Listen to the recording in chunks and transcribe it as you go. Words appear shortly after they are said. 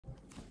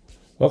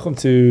Welcome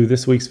to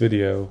this week's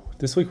video.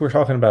 This week we're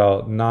talking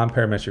about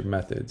non-parametric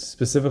methods.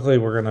 Specifically,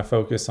 we're going to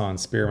focus on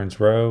Spearman's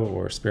Rho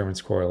or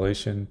Spearman's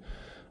correlation.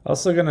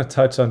 Also going to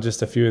touch on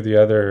just a few of the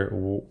other,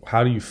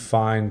 how do you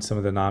find some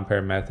of the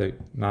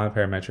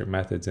non-parametric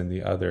methods in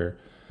the other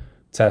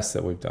tests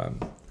that we've done.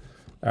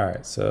 All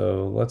right,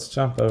 so let's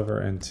jump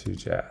over into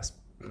JASP.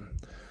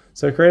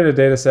 So I created a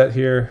data set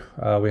here.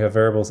 We have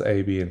variables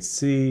A, B, and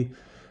C.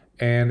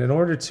 And in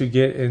order to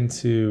get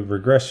into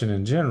regression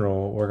in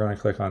general, we're going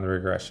to click on the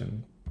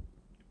regression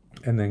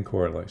and then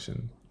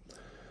correlation.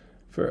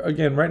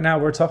 Again, right now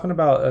we're talking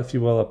about, if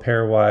you will, a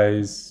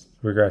pairwise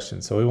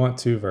regression. So we want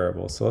two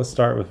variables. So let's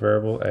start with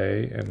variable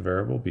A and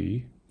variable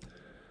B.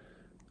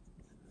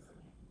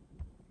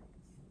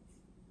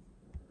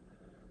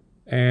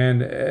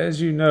 And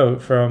as you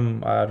note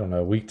from, I don't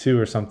know, week 2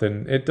 or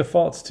something, it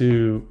defaults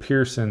to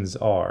Pearson's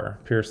R,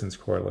 Pearson's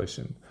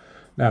correlation.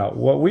 Now,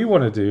 what we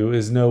want to do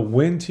is know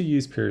when to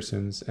use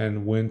Pearson's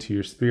and when to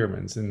use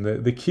Spearman's. And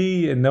the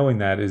key in knowing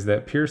that is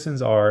that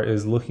Pearson's R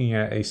is looking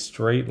at a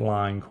straight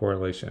line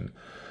correlation.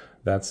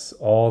 That's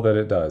all that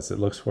it does. It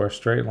looks for a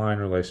straight line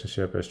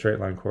relationship, a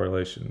straight line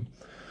correlation.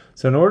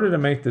 So in order to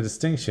make the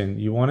distinction,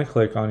 you want to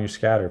click on your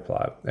scatter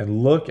plot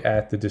and look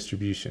at the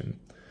distribution.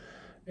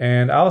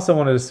 And I also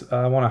want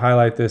to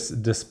highlight this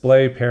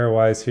display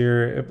pairwise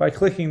here. By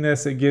clicking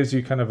this, it gives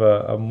you kind of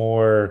a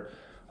more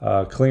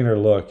cleaner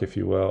look, if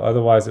you will.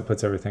 Otherwise, it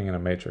puts everything in a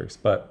matrix.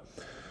 But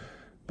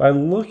by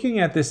looking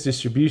at this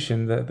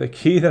distribution, the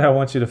key that I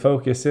want you to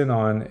focus in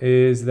on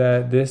is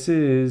that this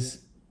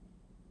is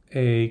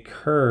a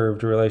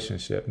curved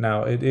relationship.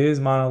 Now, it is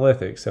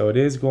monolithic, so it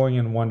is going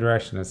in one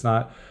direction. It's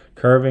not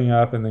curving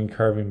up and then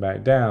curving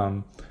back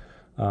down.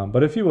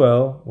 But if you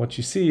will, what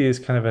you see is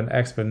kind of an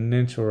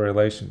exponential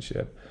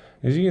relationship.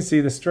 As you can see,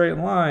 the straight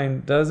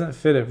line doesn't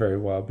fit it very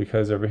well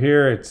because over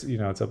here it's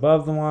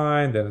above the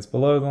line, then it's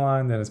below the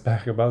line, then it's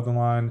back above the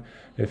line.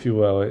 If you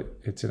will,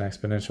 it's an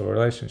exponential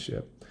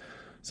relationship.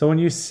 So when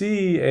you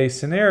see a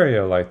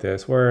scenario like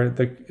this where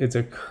it's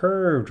a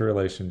curved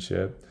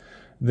relationship,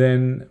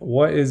 then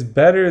what is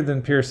better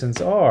than Pearson's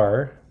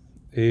R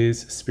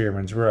is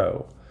Spearman's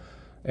Rho.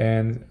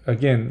 And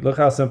again, look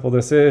how simple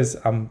this is.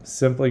 I'm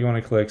simply going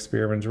to click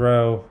Spearman's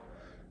Rho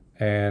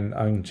and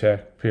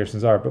uncheck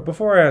Pearson's R. But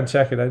before I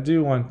uncheck it, I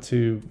do want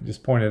to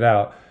just point it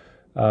out.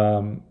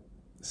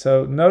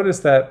 So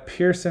notice that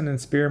Pearson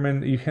and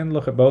Spearman, you can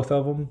look at both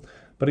of them.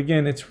 But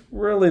again, it's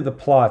really the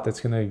plot that's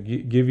going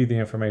to give you the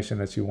information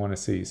that you want to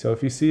see. So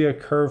if you see a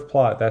curved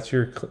plot, that's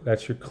your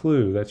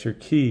clue, that's your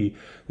key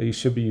that you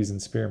should be using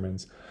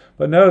Spearman's.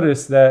 But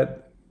notice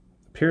that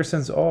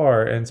Pearson's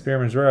R and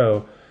Spearman's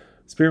Rho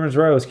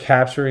is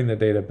capturing the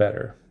data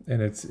better.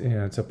 And it's a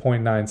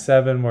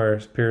 0.97,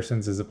 whereas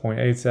Pearson's is a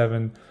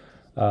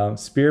 0.87.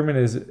 Spearman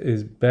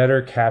is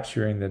better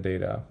capturing the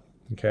data.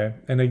 Okay,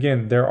 and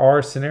again, there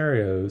are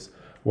scenarios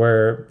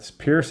where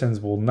Pearson's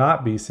will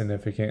not be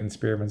significant and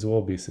Spearman's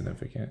will be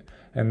significant,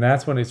 and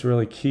that's when it's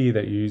really key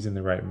that you're using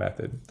the right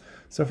method.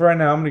 So for right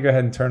now, I'm going to go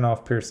ahead and turn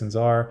off Pearson's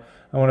R.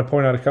 I want to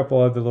point out a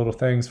couple other little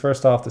things.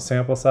 First off, the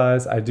sample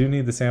size. I do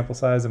need the sample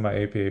size in my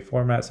APA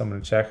format, so I'm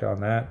going to check on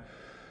that.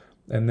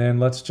 And then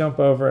let's jump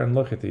over and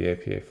look at the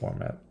APA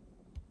format.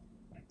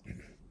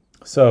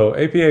 So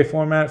APA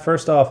format,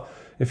 first off,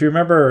 if you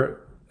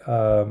remember,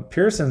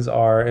 Pearson's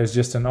R is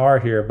just an R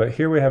here, but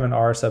here we have an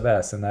R sub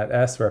S, and that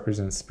S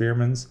represents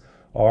Spearman's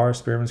R,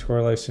 Spearman's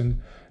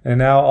correlation. And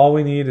now all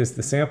we need is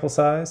the sample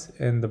size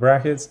in the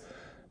brackets,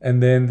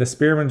 and then the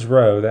Spearman's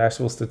Rho, the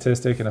actual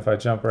statistic. And if I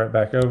jump right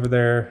back over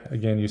there,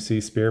 again, you see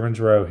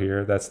Spearman's Rho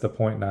here. That's the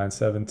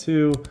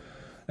 0.972.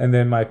 And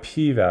then my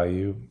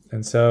p-value.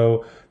 And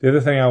so the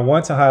other thing I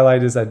want to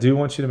highlight is I do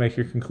want you to make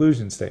your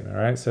conclusion statement,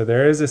 right? So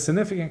there is a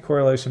significant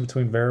correlation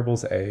between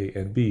variables A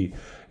and B.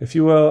 If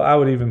you will, I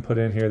would even put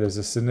in here there's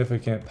a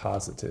significant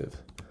positive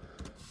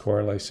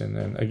correlation.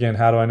 And again,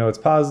 how do I know it's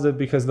positive?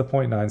 Because the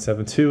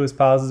 0.972 is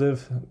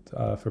positive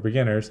for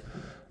beginners.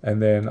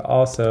 And then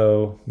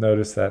also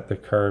notice that the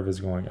curve is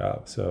going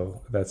up.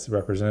 So that's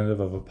representative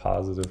of a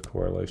positive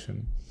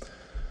correlation.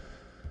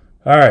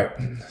 All right,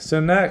 so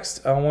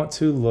next I want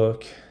to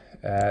look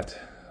at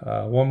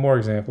one more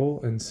example.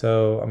 And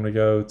so I'm going to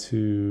go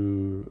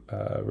to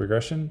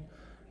regression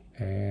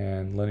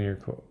and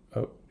linear,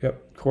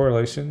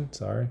 correlation,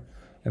 sorry.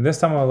 And this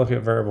time I'll look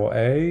at variable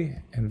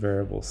A and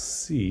variable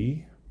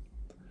C.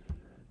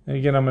 And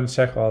again, I'm going to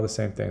check all the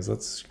same things.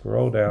 Let's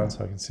scroll down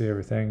so I can see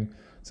everything.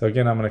 So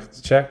again, I'm going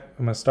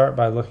to start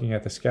by looking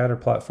at the scatter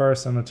plot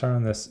first. I'm going to turn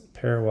on this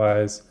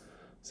pairwise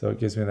so it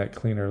gives me that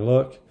cleaner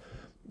look.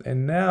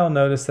 And now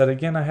notice that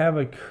again, I have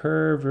a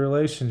curved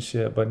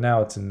relationship, but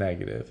now it's a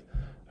negative.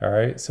 All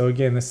right. So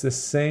again, it's the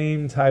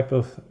same type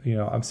of,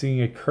 I'm seeing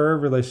a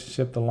curved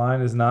relationship. The line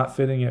is not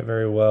fitting it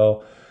very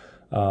well.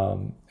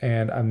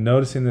 And I'm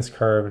noticing this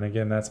curve. And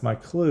again, that's my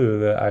clue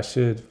that I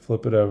should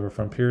flip it over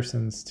from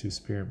Pearson's to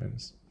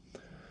Spearman's.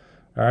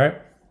 All right.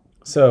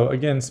 So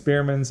again,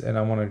 Spearman's, and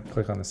I want to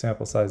click on the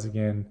sample size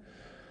again.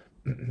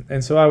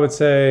 And so I would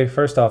say,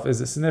 first off,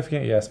 is it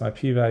significant? Yes, my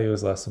p-value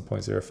is less than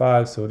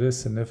 0.05, so it is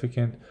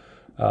significant.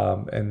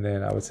 And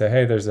then I would say,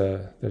 hey, there's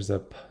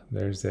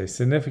a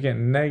significant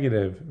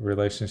negative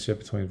relationship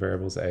between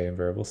variables A and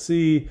variable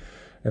C.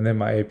 And then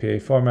my APA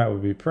format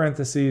would be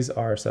parentheses,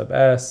 R sub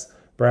S,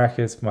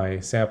 brackets, my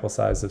sample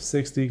size of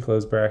 60,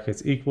 close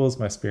brackets, equals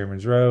my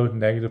Spearman's Rho,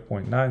 negative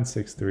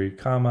 0.963,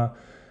 comma,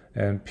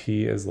 and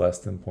P is less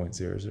than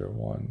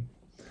 0.001.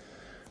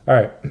 All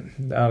right,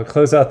 now to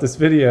close out this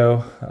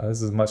video,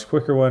 this is a much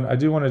quicker one. I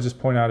do want to just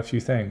point out a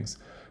few things.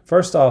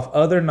 First off,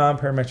 other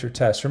non-parametric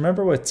tests.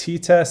 Remember with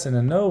t-test and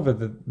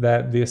ANOVA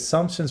that the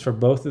assumptions for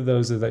both of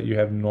those are that you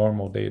have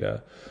normal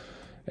data.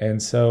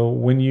 And so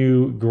when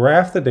you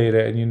graph the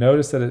data and you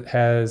notice that it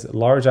has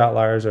large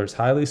outliers or it's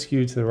highly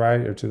skewed to the right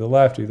or to the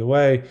left, either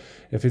way,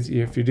 if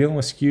you're dealing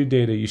with skewed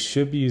data, you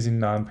should be using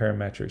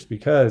non-parametrics,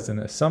 because an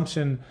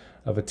assumption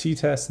of a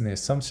t-test and the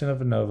assumption of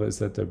ANOVA is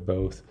that they're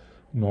both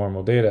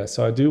normal data.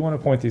 So I do want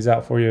to point these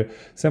out for you.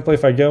 Simply,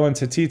 if I go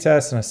into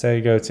t-test and I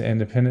say go to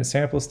independent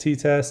samples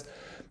t-test,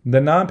 the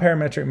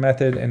non-parametric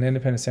method in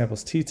independent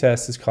samples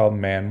t-test is called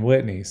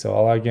Mann-Whitney. So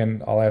all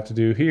I have to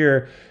do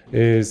here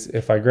is,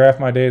 if I graph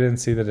my data and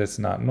see that it's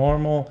not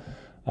normal,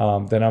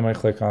 then I'm going to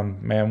click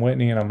on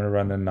Mann-Whitney and I'm going to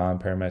run the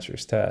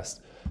non-parametrics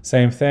test.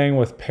 Same thing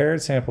with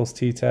paired samples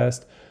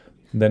t-test.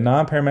 The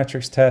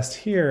non-parametrics test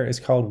here is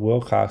called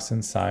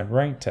Wilcoxon signed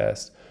rank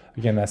test.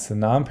 Again, that's the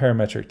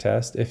non-parametric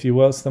test. If you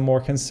will, it's the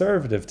more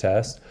conservative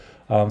test.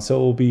 So it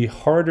will be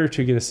harder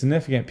to get a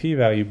significant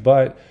p-value,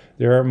 but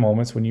there are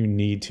moments when you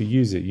need to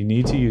use it. You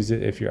need to use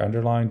it if your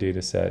underlying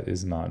data set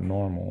is not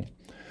normal.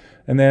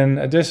 And then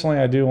additionally,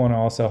 I do want to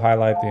also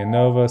highlight the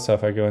ANOVA. So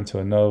if I go into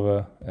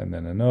ANOVA and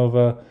then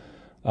ANOVA,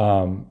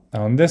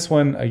 on this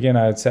one, again,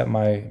 I would set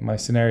my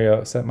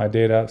scenario, set my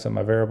data up, set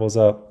my variables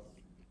up,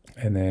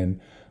 and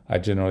then I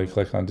generally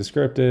click on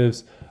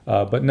descriptives.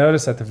 But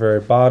notice at the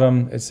very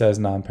bottom, it says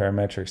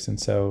non-parametrics. And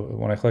so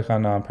when I click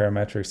on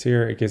non-parametrics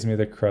here, it gives me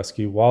the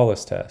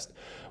Kruskey-Wallace test,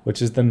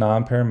 which is the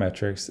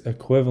non-parametrics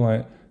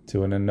equivalent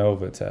to an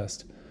ANOVA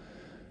test.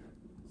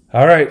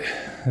 All right,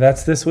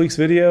 that's this week's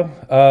video.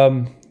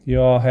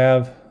 You all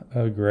have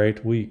a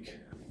great week.